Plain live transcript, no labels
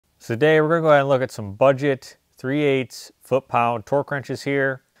So today we're going to go ahead and look at some budget 3/8 foot-pound torque wrenches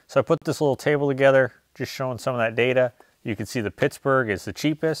here. So I put this little table together, just showing some of that data. You can see the Pittsburgh is the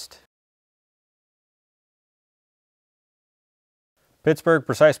cheapest. Pittsburgh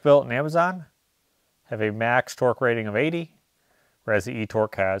Precise Built and Amazon have a max torque rating of 80, whereas the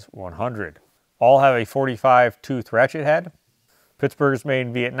eTorque has 100. All have a 45 tooth ratchet head. Pittsburgh is made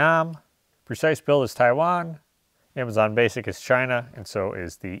in Vietnam. Precise Built is Taiwan. Amazon Basic is China, and so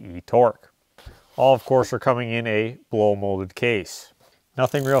is the eTorque. All, of course, are coming in a blow molded case.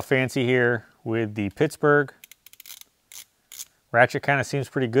 Nothing real fancy here with the Pittsburgh. Ratchet kind of seems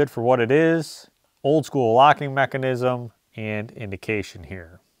pretty good for what it is. Old school locking mechanism and indication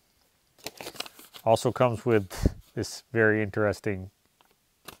here. Also comes with this very interesting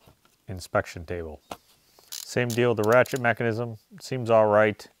inspection table. Same deal with the ratchet mechanism. Seems all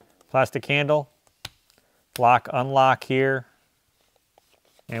right. Plastic handle. Lock, unlock here.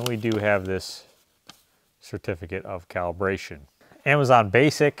 And we do have this certificate of calibration. Amazon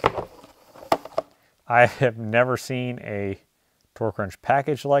Basic. I have never seen a torque wrench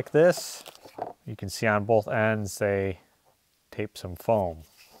package like this. You can see on both ends they tape some foam.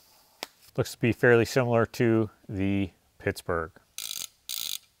 Looks to be fairly similar to the Pittsburgh.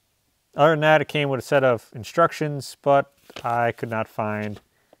 Other than that, it came with a set of instructions, but I could not find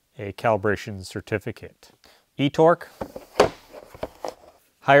a calibration certificate. eTorque,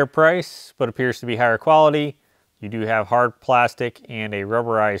 higher price, but appears to be higher quality. You do have hard plastic and a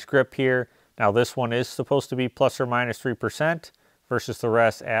rubberized grip here. Now this one is supposed to be plus or minus 3% versus the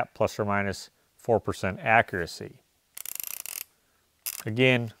rest at plus or minus 4% accuracy.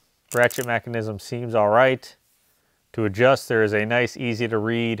 Again, ratchet mechanism seems all right. To adjust, there is a nice, easy to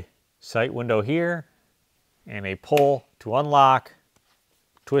read sight window here and a pull to unlock,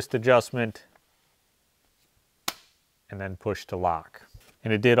 twist adjustment, and then push to lock.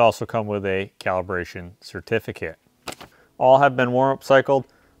 And it did also come with a calibration certificate. All have been warm-up cycled.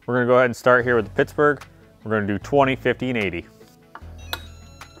 We're going to go ahead and start here with the Pittsburgh. We're going to do 20, 50, and 80.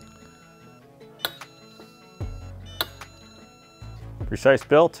 Precise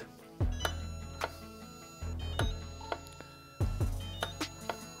Built.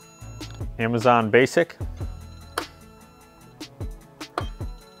 Amazon Basic.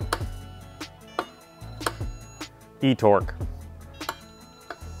 eTorque.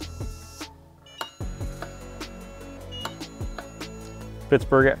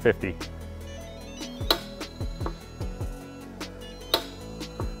 Pittsburgh at 50.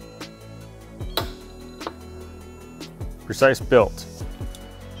 Precise Built.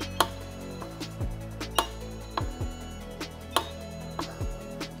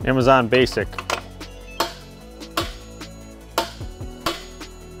 Amazon Basic.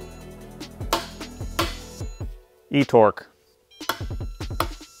 eTorque.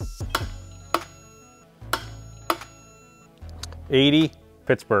 $80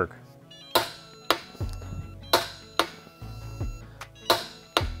 Pittsburgh.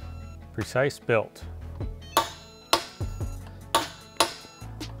 Precise Built.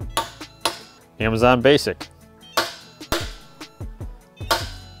 Amazon Basic.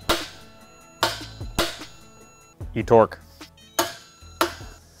 eTorque.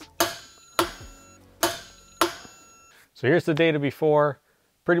 So here's the data before.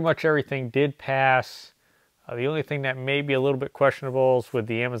 Pretty much everything did pass. The only thing that may be a little bit questionable is with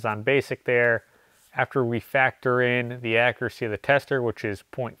the Amazon Basic there. After we factor in the accuracy of the tester, which is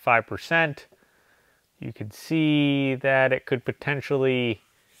 0.5%, you can see that it could potentially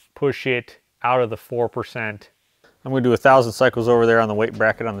push it out of the 4%. I'm going to do 1,000 cycles over there on the weight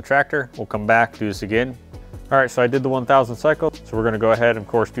bracket on the tractor. We'll come back, do this again. All right, so I did the 1,000 cycles. So we're going to go ahead and, of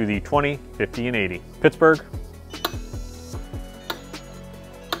course, do the 20, 50, and 80. Pittsburgh.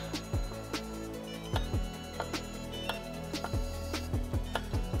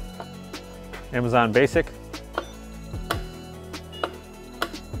 Amazon Basic.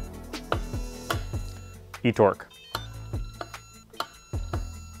 eTorque.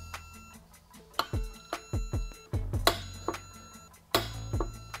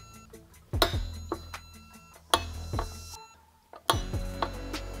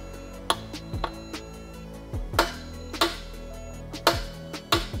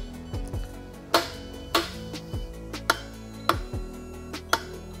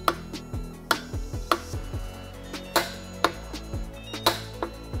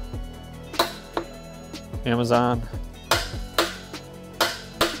 Amazon.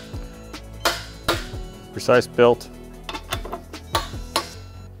 Precise Built.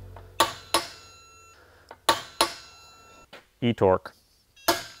 eTorque.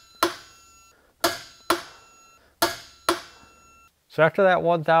 So after that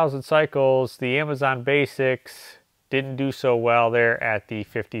 1,000 cycles, the Amazon Basics didn't do so well there at the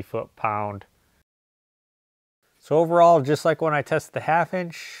 50 foot-pound. So overall, just like when I tested the 1/2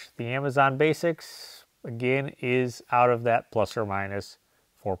 inch, the Amazon Basics, again, is out of that plus or minus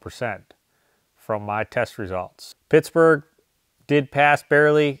 4% from my test results. Pittsburgh did pass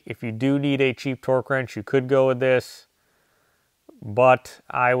barely. If you do need a cheap torque wrench, you could go with this, but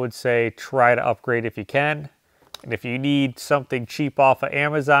I would say try to upgrade if you can. And if you need something cheap off of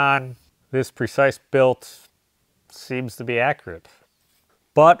Amazon, this Precise Built seems to be accurate.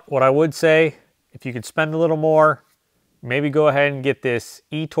 But what I would say, if you could spend a little more, maybe go ahead and get this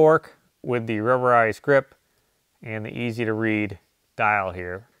e-torque with the rubberized grip and the easy to read dial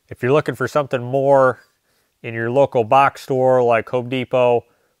here. If you're looking for something more in your local box store like Home Depot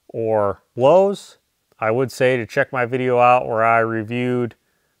or Lowe's, I would say to check my video out where I reviewed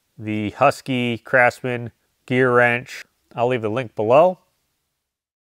the Husky Craftsman gear wrench. I'll leave the link below.